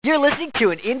You're listening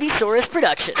to an Indiesaurus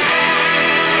production.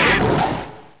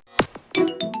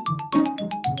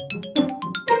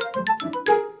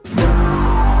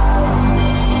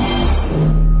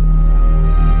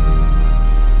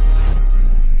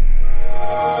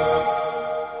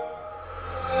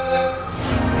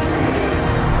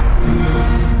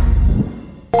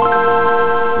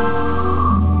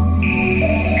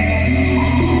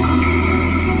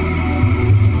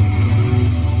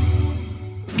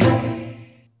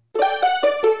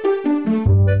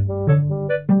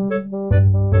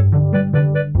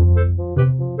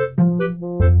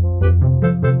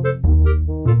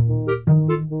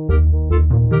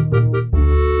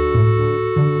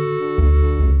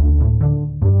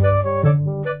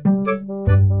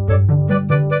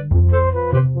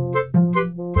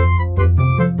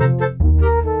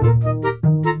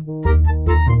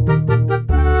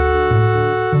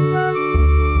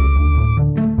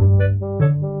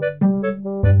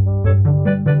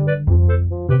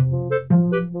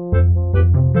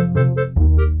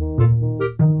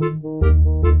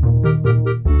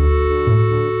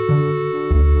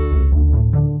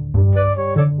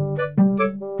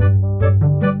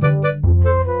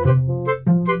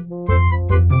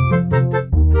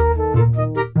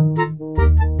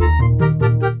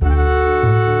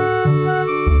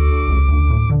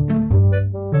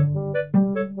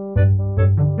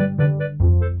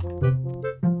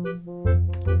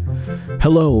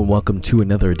 Hello and welcome to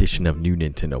another edition of New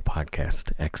Nintendo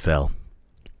Podcast XL.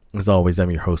 As always,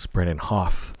 I'm your host, Brennan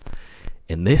Hoff,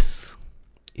 and this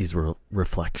is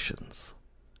Reflections,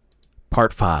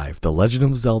 Part 5, The Legend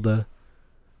of Zelda,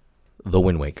 The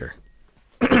Wind Waker.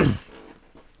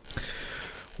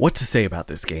 What to say about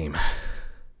this game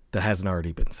that hasn't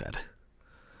already been said?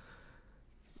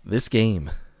 This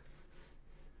game,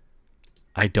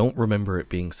 I don't remember it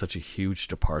being such a huge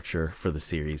departure for the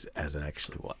series as it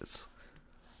actually was.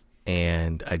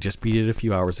 And I just beat it a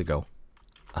few hours ago.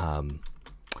 I,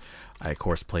 of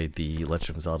course, played the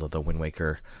Legend of Zelda The Wind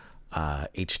Waker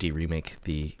HD remake,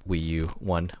 the Wii U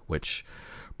one, which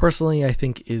personally I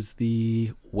think is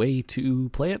the way to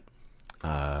play it.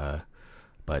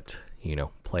 But, you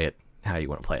know, play it how you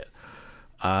want to play it.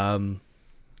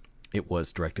 It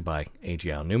was directed by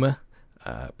Eiji Aonuma,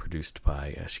 produced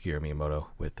by Shigeru Miyamoto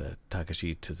with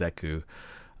Takashi Tezuka.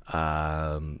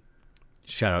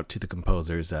 Shout out to the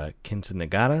composers Kenta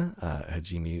Nagata,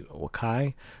 Hajime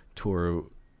Wakai,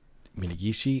 Toru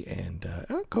Minagishi, and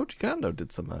Koji Kondo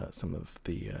did some of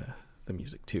the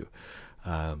music too.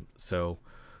 So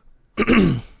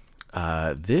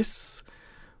this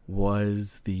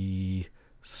was the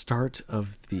start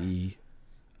of the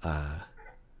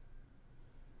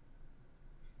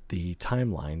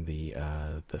timeline,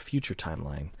 the future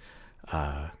timeline.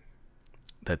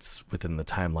 That's within the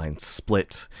timeline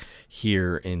split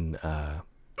here in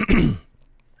The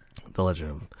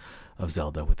Legend of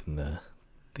Zelda within the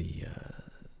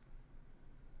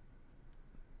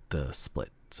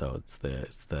split. So it's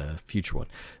the future one.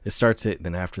 It starts it,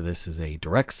 then after this is a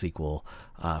direct sequel,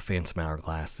 Phantom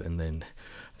Hourglass, and then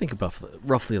I think about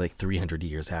roughly like 300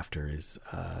 years after is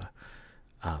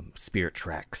Spirit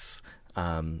Tracks,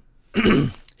 and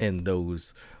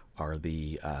those are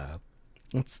the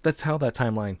that's how that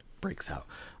timeline breaks out.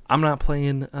 I'm not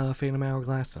playing Phantom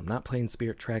Hourglass. I'm not playing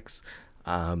Spirit Tracks.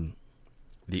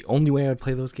 The only way I would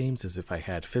play those games is if I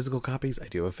had physical copies. I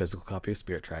do have a physical copy of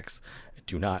Spirit Tracks. I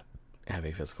do not have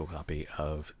a physical copy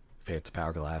of Phantom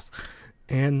Hourglass.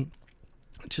 And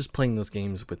just playing those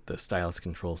games with the stylus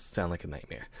controls sound like a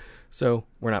nightmare. So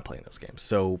we're not playing those games.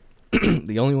 So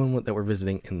the only one that we're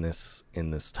visiting in this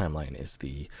timeline is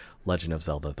the Legend of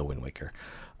Zelda: The Wind Waker.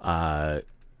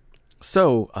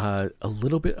 So, a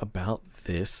little bit about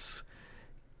this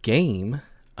game.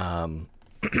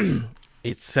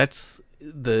 It sets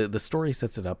the story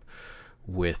sets it up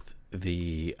with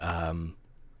the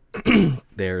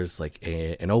there's like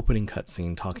an opening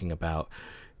cutscene talking about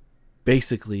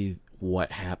basically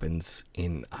what happens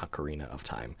in Ocarina of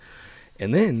Time,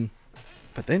 and then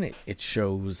it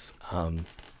shows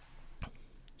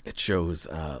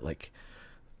like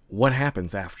what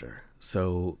happens after.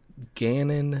 So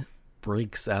Ganon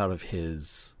breaks out of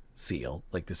his seal,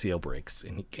 like the seal breaks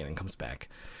and Ganon comes back.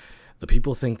 The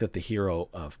people think that the hero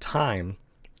of time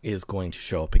is going to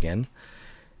show up again,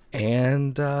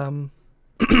 and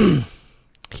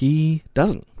he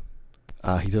doesn't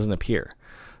appear.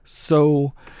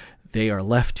 So they are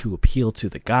left to appeal to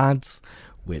the gods,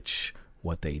 which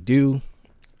what they do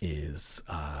is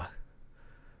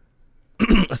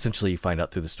essentially you find out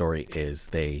through the story is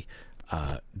they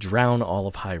drown all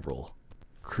of Hyrule,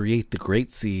 create the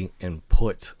Great Sea, and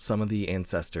put some of the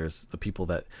ancestors, the people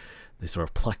that they sort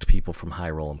of plucked people from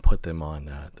Hyrule and put them on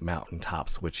the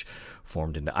mountaintops, which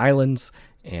formed into islands,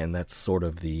 and that's sort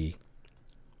of the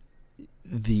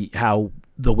how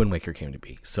the Wind Waker came to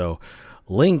be. So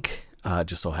Link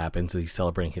just so happens that he's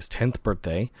celebrating his 10th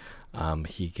birthday.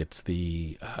 He gets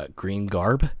the green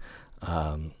garb,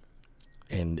 and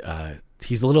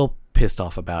he's a little pissed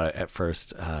off about it at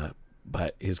first,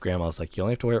 but his grandma's like, you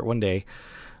only have to wear it one day.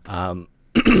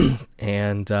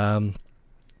 And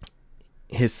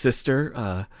his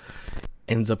sister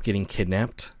ends up getting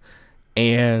kidnapped,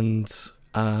 and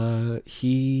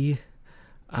he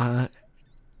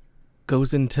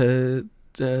goes in to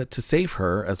save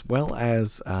her, as well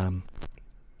as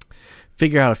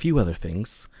figure out a few other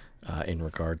things in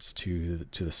regards to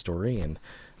the story. And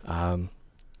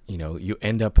you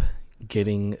end up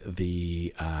getting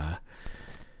the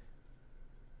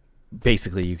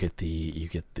basically you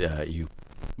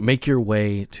make your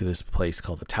way to this place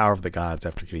called the Tower of the Gods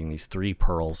after getting these 3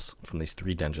 pearls from these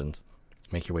 3 dungeons.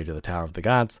 Make your way to the Tower of the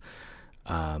Gods,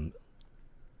 and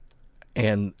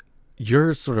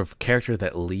your sort of character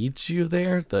that leads you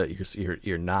there,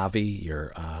 your Navi,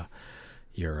 your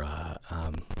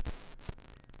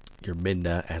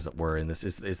Midna, as it were, and this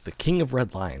is the King of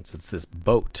Red Lions. It's this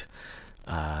boat,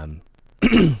 and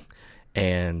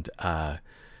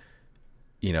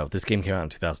this game came out in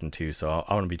 2002, so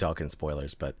I want to be talking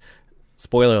spoilers, but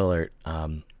spoiler alert,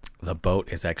 the boat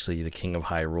is actually the King of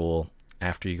Hyrule.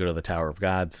 After you go to the Tower of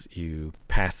Gods, you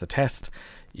pass the test,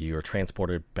 you are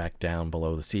transported back down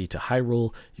below the sea to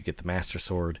Hyrule, you get the Master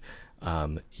Sword,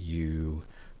 you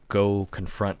go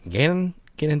confront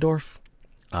Ganondorf,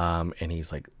 and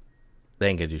he's like, they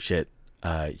ain't gonna do shit.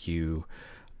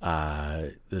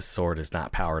 This sword is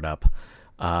not powered up.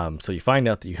 So you find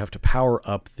out that you have to power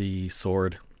up the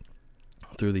sword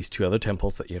through these 2 other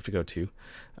temples that you have to go to,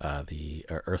 the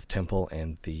Earth Temple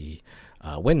and the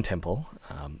Wind Temple,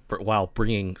 while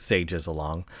bringing sages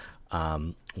along.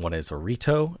 One is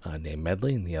Orito, named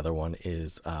Medley, and the other one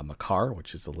is Makar,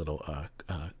 which is a little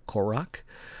Korok.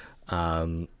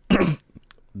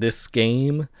 This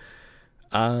game,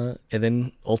 and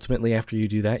then ultimately after you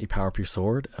do that, you power up your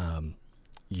sword.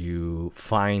 You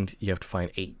have to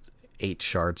find 8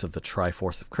 shards of the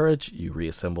Triforce of Courage. You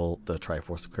reassemble the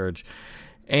Triforce of Courage,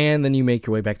 and then you make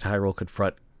your way back to Hyrule,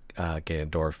 confront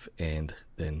Ganondorf, and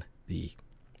then the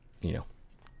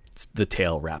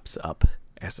tale wraps up,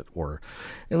 as it were.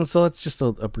 And so that's just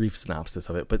a brief synopsis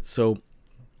of it. But so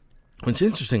what's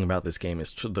interesting about this game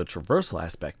is the traversal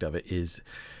aspect of it is,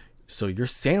 so you're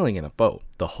sailing in a boat.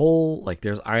 The whole,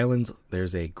 there's islands,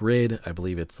 there's a grid, I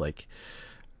believe it's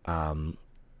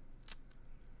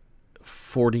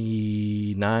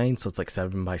 49, so it's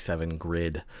 7x7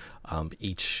 grid.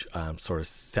 Each sort of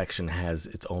section has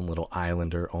its own little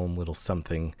island or own little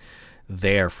something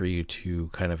there for you to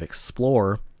kind of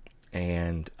explore.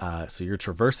 And so you're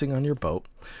traversing on your boat.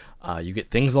 You get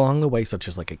things along the way, such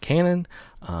as a cannon.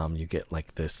 You get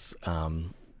this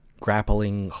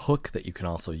grappling hook that you can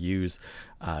also use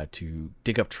to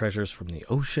dig up treasures from the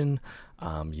ocean.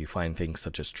 You find things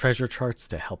such as treasure charts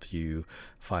to help you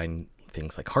find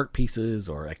things like heart pieces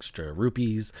or extra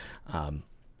rupees,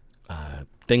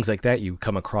 things like that. You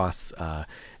come across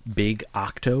big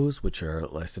octos, which are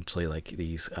essentially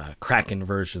these Kraken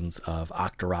versions of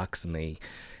Octoroks, and they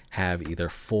have either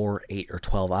 4, 8, or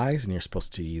 12 eyes, and you're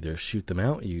supposed to either shoot them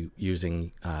out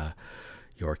using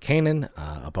your cannon,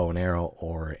 a bow and arrow,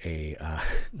 or a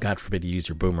God forbid you use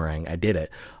your boomerang. I did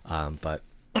it, but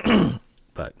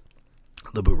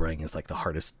the boomerang is the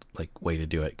hardest way to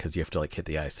do it, because you have to hit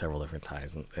the eyes several different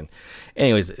times. And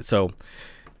anyways, so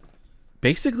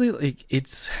basically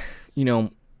it's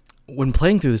when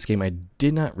playing through this game, I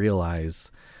did not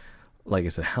realize, like I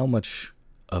said, how much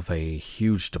of a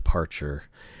huge departure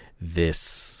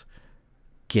this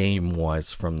game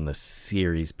was from the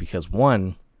series, because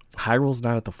one, Hyrule's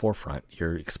not at the forefront.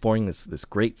 You're exploring this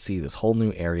great sea, this whole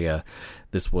new area.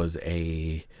 This was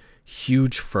a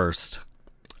huge first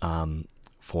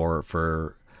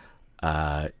for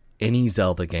any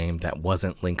Zelda game that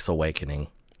wasn't Link's Awakening.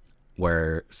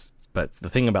 But the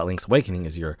thing about Link's Awakening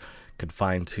is you're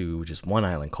confined to just one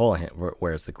island, Colahan,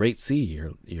 whereas the Great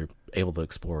Sea, you're able to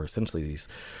explore essentially these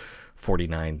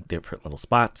 49 different little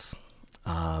spots.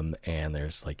 And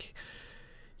there's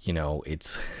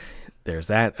there's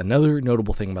that. Another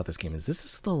notable thing about this game is this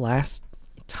is the last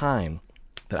time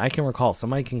that I can recall,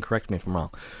 somebody can correct me if I'm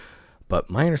wrong, but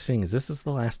my understanding is this is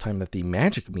the last time that the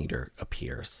magic meter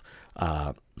appears.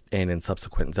 And in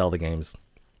subsequent Zelda games,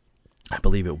 I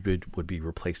believe it would be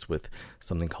replaced with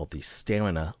something called the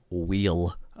stamina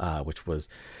wheel, which was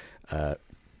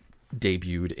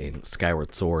debuted in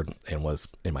Skyward Sword and was,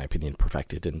 in my opinion,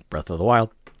 perfected in Breath of the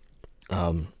Wild.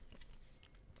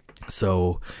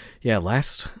 So yeah,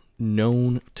 last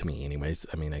known to me anyways,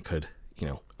 I mean, I could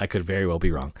very well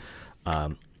be wrong,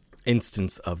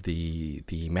 instance of the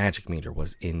magic meter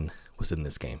was in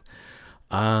this game.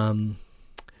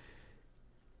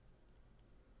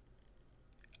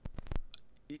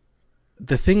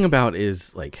 The thing about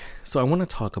is, like, so I want to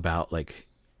talk about, like,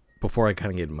 before I kind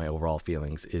of get into my overall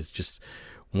feelings, is just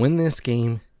when this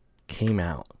game came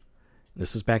out.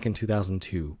 This was back in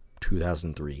 2002,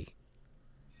 2003.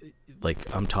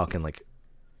 Like, I'm talking like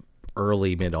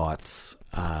early mid-aughts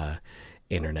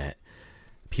internet.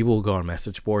 People will go on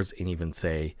message boards and even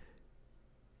say,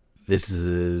 this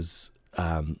is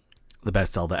the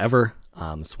best Zelda ever.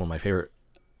 It's one of my favorite.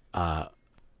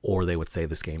 Or they would say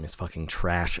this game is fucking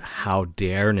trash. How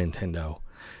dare Nintendo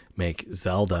make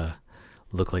Zelda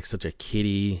look like such a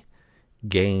kiddie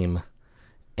game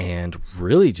and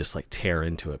really just like tear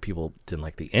into it. People didn't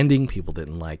like the ending. People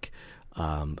didn't like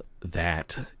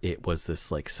that it was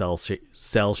this like cell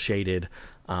shaded,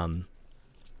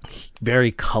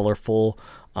 very colorful.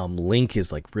 Link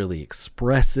is like really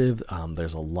expressive.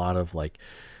 There's a lot of like,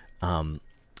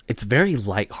 it's very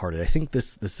lighthearted. I think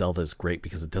this Zelda is great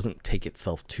because it doesn't take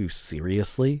itself too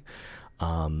seriously.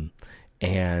 And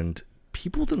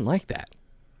people didn't like that.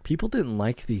 People didn't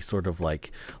like the sort of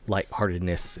like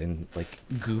lightheartedness and like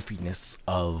goofiness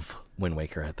of Wind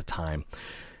Waker at the time.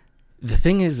 The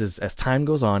thing is as time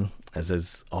goes on, as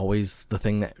is always the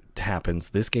thing that happens,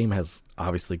 this game has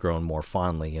obviously grown more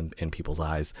fondly in people's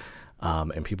eyes.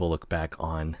 And people look back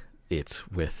on it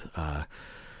with a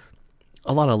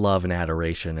lot of love and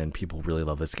adoration, and people really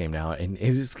love this game now. And it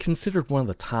is considered one of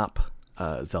the top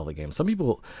Zelda games. Some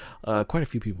people, quite a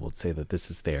few people would say that this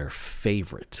is their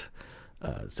favorite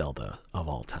Zelda of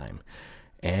all time.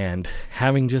 And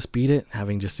having just beat it,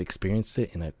 having just experienced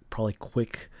it in a probably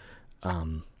quick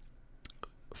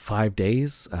 5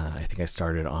 days, I think I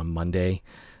started on Monday,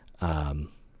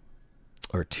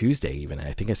 or Tuesday even.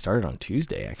 I think I started on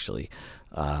Tuesday, actually.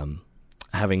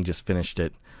 Having just finished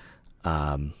it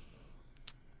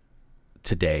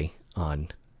today on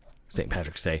St.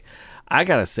 Patrick's Day, I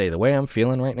gotta say, the way I'm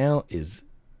feeling right now is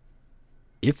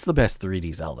it's the best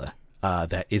 3D Zelda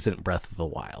that isn't Breath of the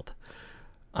Wild.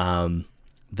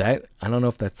 That, I don't know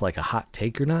if that's like a hot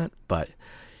take or not, but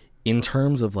in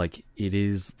terms of like, it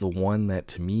is the one that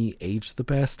to me aged the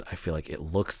best. I feel like it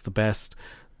looks the best.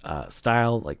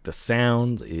 Style, like the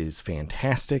sound is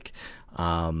fantastic.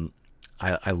 I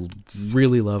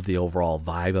really love the overall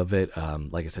vibe of it.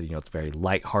 Like I said, it's very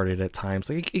lighthearted at times.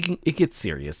 Like it gets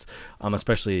serious,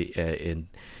 especially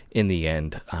in the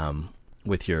end,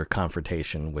 with your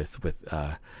confrontation with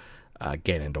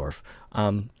Ganondorf.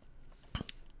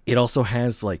 It also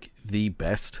has like the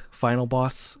best final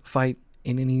boss fight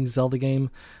in any Zelda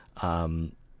game,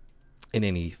 in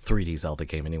any 3D Zelda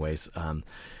game, anyways.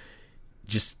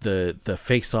 Just the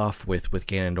face off with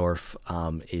Ganondorf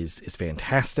is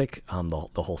fantastic.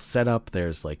 The whole setup,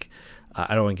 there's like,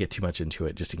 I don't want to get too much into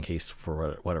it just in case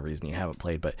for whatever reason you haven't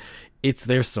played, but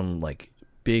there's some like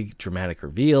big dramatic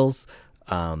reveals,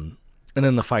 and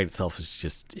then the fight itself is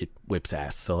just, it whips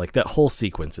ass. So like that whole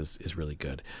sequence is really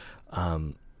good.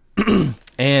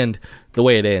 And the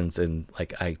way it ends, and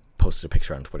like I posted a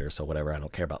picture on Twitter, so whatever, I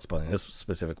don't care about spoiling this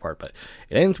specific part, but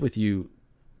it ends with you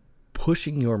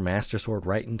pushing your Master Sword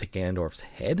right into Ganondorf's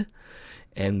head,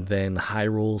 and then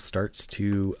Hyrule starts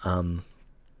to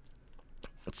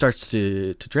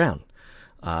drown,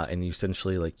 and you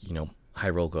essentially, like,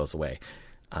 Hyrule goes away.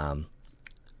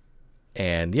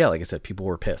 And yeah, like I said, people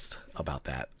were pissed about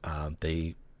that.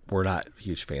 They were not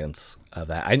huge fans of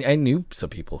that. I knew some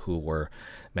people who were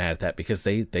mad at that because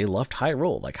they loved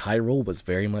Hyrule. Like, Hyrule was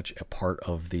very much a part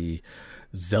of the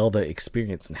Zelda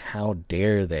experience, and how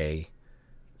dare they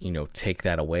take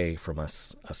that away from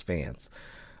us fans.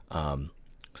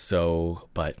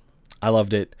 But I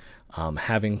loved it.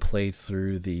 Having played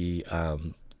through the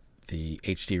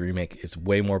HD remake, is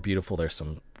way more beautiful. There's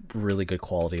some really good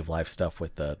quality of life stuff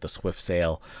with the swift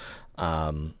sail.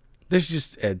 There's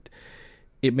just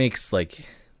it makes like,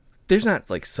 there's not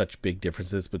like such big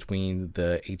differences between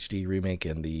the HD remake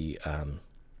and the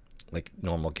like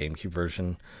normal GameCube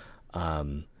version.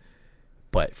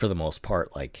 But for the most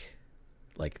part, like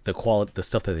the quality, the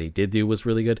stuff that they did do was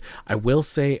really good. I will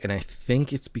say, and I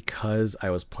think it's because I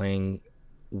was playing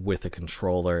with a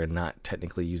controller and not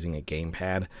technically using a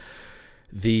gamepad.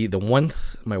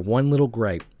 My one little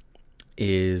gripe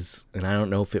is, and I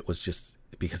don't know if it was just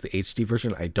because the HD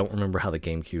version, I don't remember how the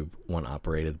GameCube one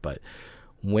operated, but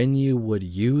when you would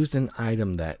use an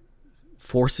item that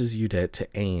forces you to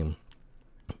aim,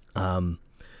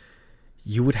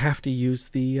 you would have to use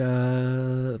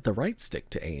the right stick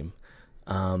to aim,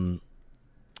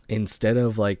 instead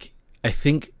of like, I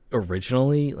think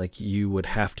originally like you would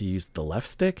have to use the left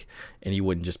stick and you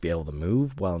wouldn't just be able to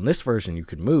move. Well, in this version you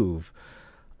could move,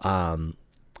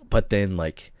 but then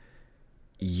like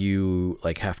you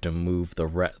like have to move the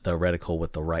reticle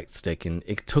with the right stick, and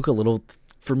it took a little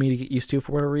for me to get used to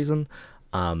for whatever reason.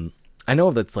 I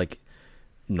know that's like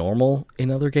normal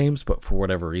in other games, but for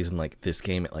whatever reason, like this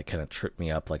game, it like kind of tripped me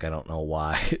up. Like I don't know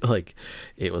why. Like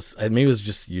it was, maybe it was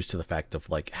just used to the fact of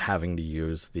like having to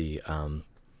use the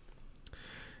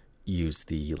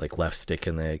like left stick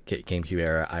in the GameCube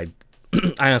era. I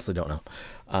honestly don't know.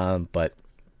 But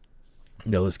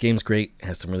no, this game's great. It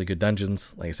has some really good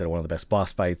dungeons. Like I said, one of the best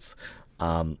boss fights.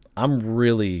 I'm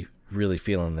really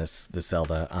feeling this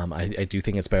Zelda. I do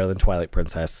think it's better than Twilight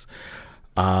Princess.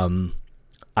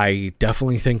 I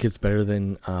definitely think it's better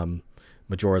than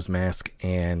Majora's Mask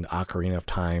and Ocarina of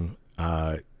Time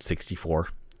 64,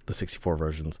 the 64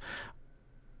 versions.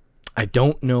 I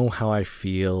don't know how I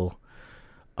feel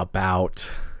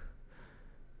about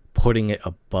putting it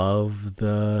above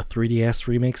the 3DS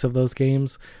remakes of those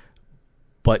games,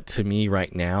 but to me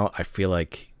right now, I feel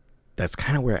like that's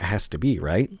kind of where it has to be,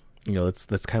 right? You know,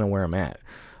 that's kind of where I'm at.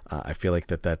 I feel like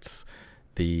that's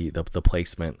the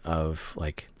placement of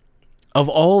like, of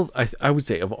all, I would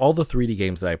say of all the 3D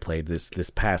games that I played this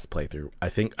past playthrough, I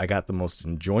think I got the most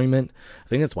enjoyment. I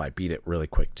think that's why I beat it really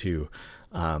quick too,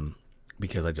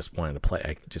 because I just wanted to play.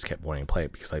 I just kept wanting to play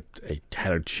it because I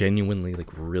had a genuinely like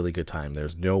really good time.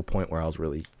 There's no point where I was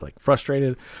really like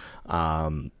frustrated.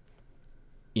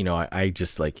 You know, I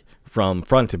just like from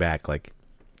front to back, like,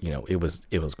 you know, it was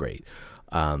great.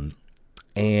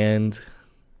 And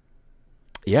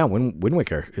yeah, Wind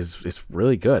Waker is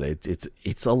really good.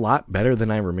 It's a lot better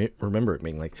than I remember it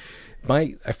being. Like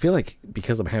I feel like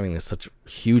because I'm having this such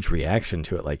huge reaction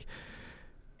to it, like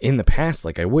in the past,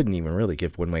 like I wouldn't even really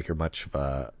give Wind Waker much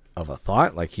of a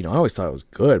thought. Like, you know, I always thought it was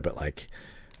good, but like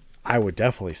I would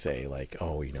definitely say like,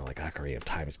 oh, you know, like Ocarina of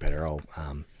Time is better. Oh,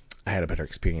 I had a better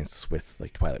experience with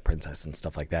like Twilight Princess and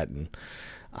stuff like that. And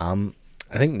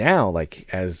I think now, like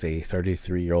as a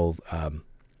 33-year-old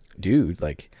dude,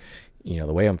 like, you know,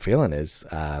 the way I'm feeling is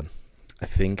I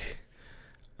think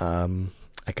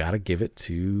I gotta give it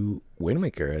to Wind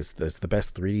Waker as the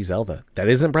best 3D Zelda. That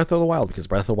isn't Breath of the Wild, because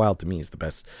Breath of the Wild to me is the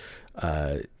best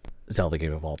Zelda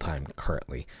game of all time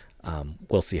currently.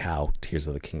 We'll see how Tears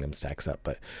of the Kingdom stacks up,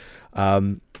 but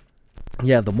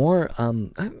yeah, the more I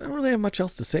don't really have much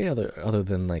else to say other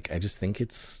than like I just think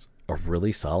it's a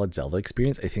really solid Zelda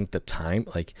experience. I think the time,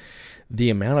 like the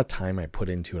amount of time I put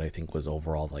into it, I think was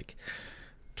overall like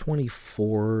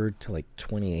 24 to like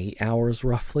 28 hours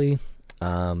roughly.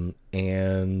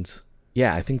 And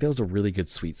yeah, I think that was a really good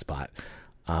sweet spot.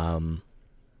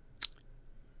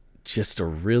 Just a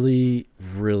really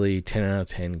 10 out of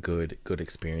 10 good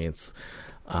experience.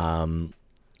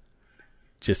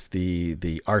 Just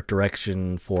the art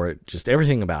direction for it, just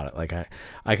everything about it. Like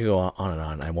I could go on and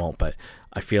on. I won't, but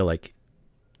I feel like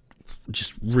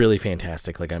just really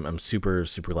fantastic. Like I'm super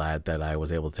glad that I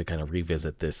was able to kind of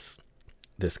revisit this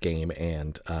game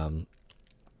and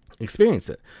experience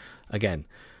it again.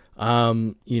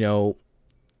 You know,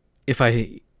 if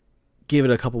I give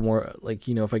it a couple more, like,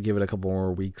 you know, if I give it a couple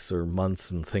more weeks or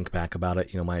months and think back about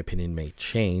it, you know, my opinion may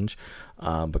change.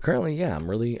 But currently, yeah, I'm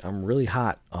really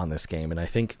hot on this game. And I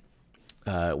think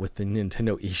with the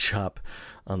Nintendo eShop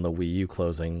on the Wii U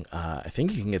closing, I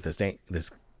think you can get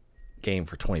this game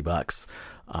for $20.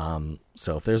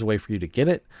 So if there's a way for you to get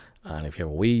it, and if you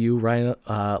have a Wii U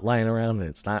lying around and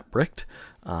it's not bricked,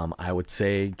 I would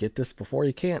say get this before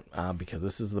you can't, because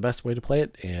this is the best way to play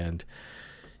it, and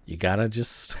you gotta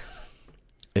just,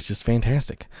 it's just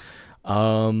fantastic.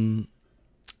 And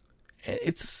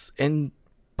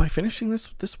by finishing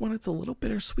this one, it's a little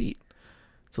bittersweet.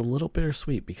 It's a little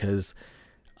bittersweet because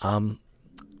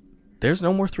there's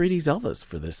no more 3D Zeldas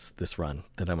for this run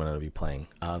that I'm going to be playing.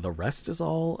 The rest is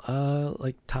all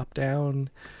like top down,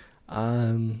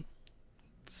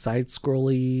 side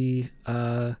scrolly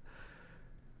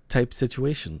type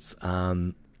situations.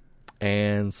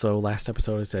 And so last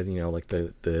episode I said, you know, like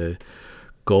the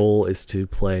goal is to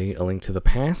play A Link to the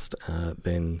Past,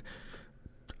 then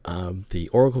the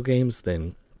Oracle games,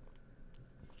 then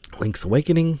Link's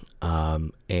Awakening,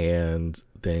 and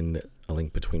then A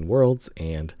Link Between Worlds,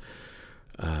 and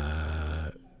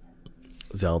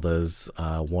Zelda's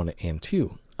 1 and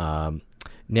 2.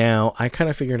 Now, I kind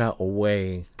of figured out a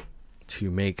way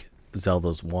to make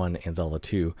Zelda's 1 and Zelda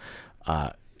 2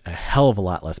 a hell of a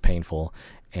lot less painful,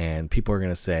 and people are going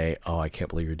to say, oh, I can't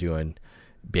believe you're doing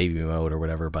baby mode or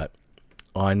whatever, but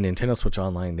on Nintendo Switch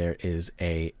Online, there is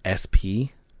a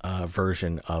SP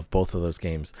version of both of those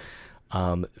games.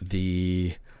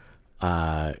 The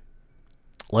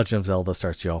Legend of Zelda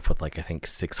starts you off with, like, I think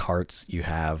 6 hearts. You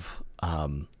have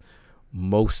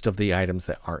most of the items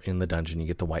that are in the dungeon. You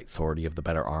get the white sword, you have the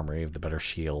better armor, you have the better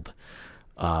shield.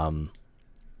 And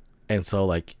so,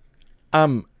 like,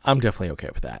 I'm definitely okay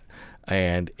with that.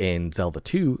 And in Zelda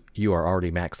 2, you are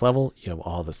already max level. You have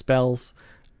all the spells.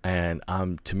 And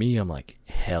to me, I'm like,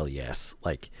 hell yes.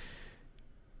 Like,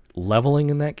 leveling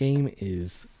in that game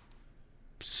is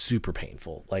super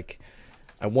painful. Like,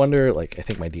 I wonder, like, I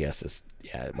think my DS is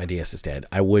dead.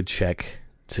 I would check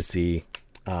to see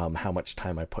how much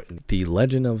time I put in. The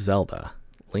Legend of Zelda,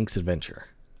 Link's Adventure,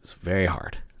 is very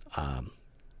hard.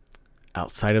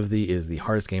 Is the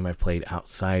hardest game I've played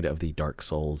outside of the Dark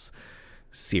Souls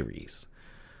series.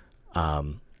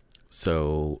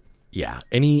 So yeah,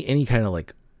 any kind of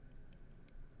like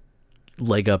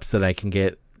leg ups that I can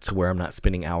get to where I'm not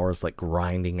spending hours like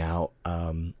grinding out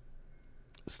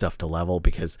stuff to level,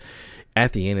 because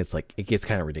at the end it's like it gets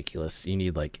kind of ridiculous. You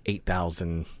need like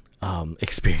 8,000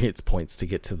 experience points to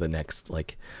get to the next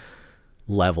like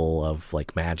level of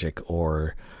like magic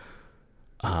or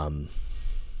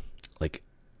like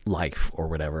life or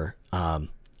whatever.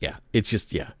 Yeah, it's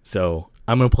just, yeah. So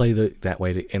I'm gonna play that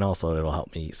way, and also it'll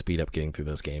help me speed up getting through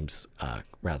those games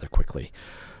rather quickly.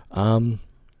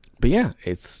 But yeah,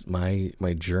 it's my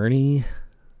journey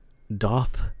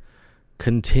doth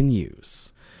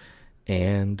continues.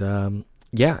 And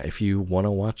yeah, if you want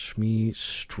to watch me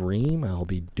stream, I'll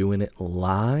be doing it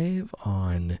live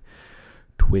on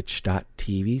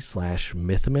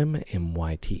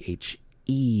twitch.tv/mythemim,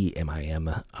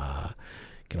 MYTHEMIM.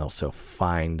 You can also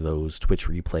find those Twitch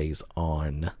replays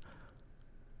on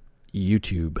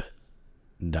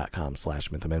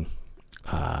youtube.com/mythemim. You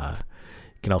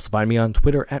can also find me on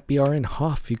Twitter at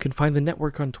BRNHoff. You can find the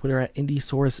network on Twitter at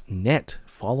IndieSaurusNet.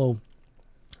 Follow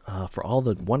for all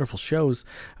the wonderful shows.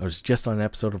 I was just on an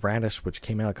episode of Radish, which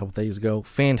came out a couple days ago.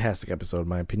 Fantastic episode, in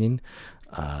my opinion.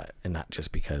 And not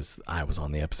just because I was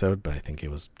on the episode, but I think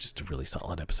it was just a really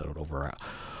solid episode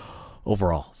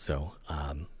overall. So,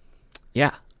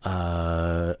 yeah.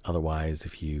 Otherwise,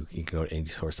 if you can go to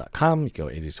indiesource.com, you go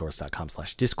to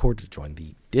indiesource.com/discord to join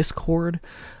the Discord.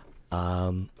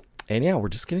 And yeah, we're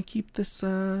just going to keep this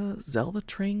Zelda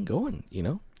train going, you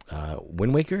know.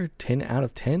 Wind Waker, 10 out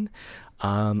of 10.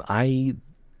 The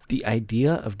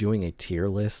idea of doing a tier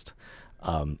list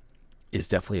is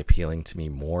definitely appealing to me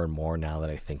more and more now that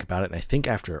I think about it. And I think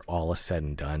after all is said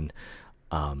and done,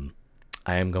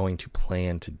 I am going to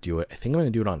plan to do it. I think I'm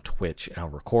going to do it on Twitch, and I'll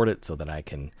record it so that I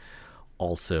can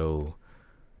also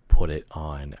put it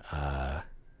on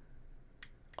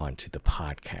onto the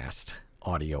podcast,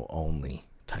 audio only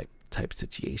type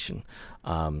situation.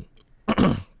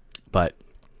 But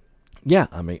yeah,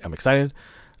 I'm excited.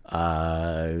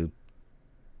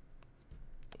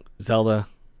 Zelda,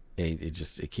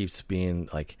 it keeps being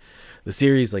like the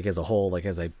series, like as a whole, like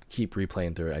as I keep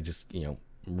replaying through it, I just, you know,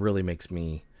 really makes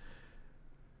me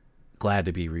glad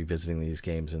to be revisiting these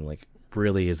games, and like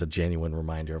really is a genuine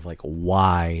reminder of like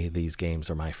why these games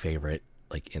are my favorite,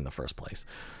 like in the first place.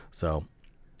 So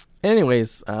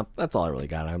anyways, that's all I really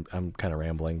got. I'm kind of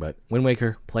rambling, but Wind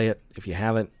Waker, play it if you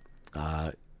haven't.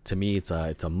 To me, it's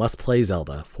a must play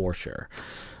Zelda for sure.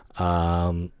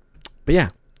 But yeah,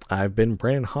 I've been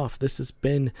Brandon Hoff. This has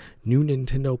been New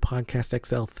Nintendo Podcast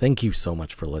XL. Thank you so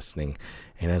much for listening.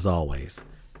 And as always,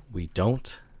 we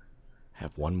don't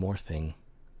have one more thing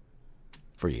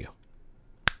for you.